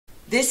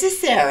This is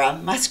Sarah.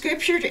 My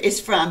scripture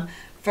is from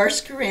 1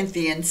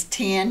 Corinthians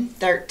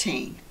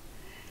 10:13.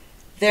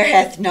 There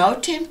hath no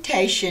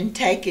temptation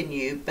taken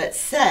you but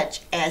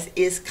such as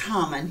is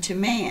common to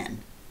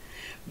man.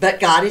 But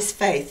God is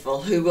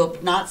faithful, who will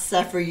not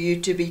suffer you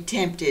to be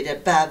tempted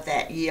above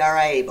that ye are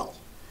able.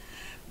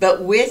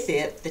 But with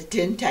it, the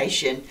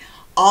temptation,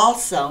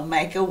 also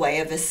make a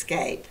way of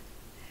escape,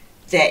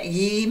 that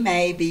ye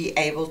may be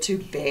able to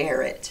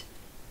bear it.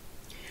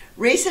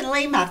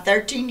 Recently, my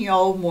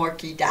 13-year-old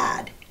Morkie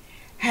died.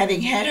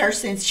 Having had her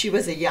since she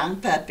was a young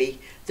puppy,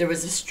 there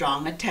was a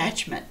strong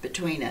attachment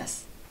between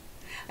us.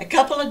 A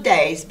couple of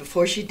days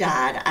before she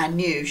died, I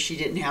knew she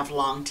didn't have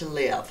long to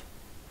live.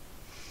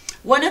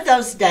 One of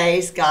those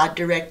days, God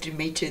directed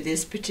me to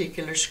this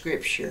particular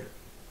scripture.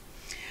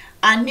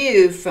 I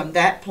knew from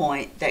that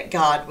point that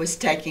God was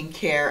taking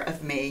care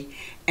of me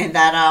and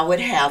that I would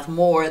not have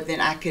more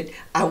than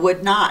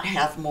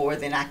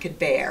I could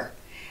bear,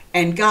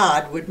 and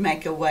God would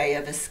make a way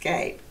of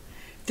escape.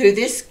 Through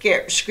this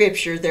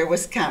scripture, there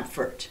was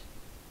comfort.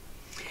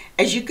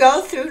 As you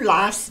go through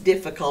life's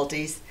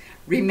difficulties,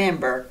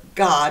 remember,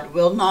 God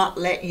will not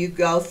let you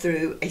go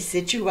through a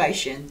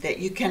situation that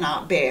you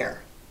cannot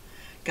bear.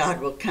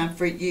 God will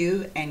comfort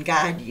you and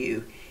guide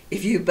you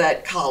if you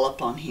but call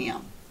upon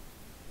Him.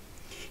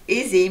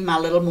 Izzy, my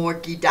little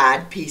Morkie,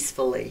 died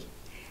peacefully,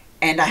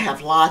 and I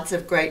have lots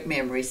of great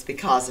memories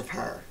because of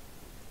her.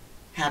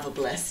 Have a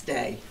blessed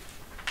day.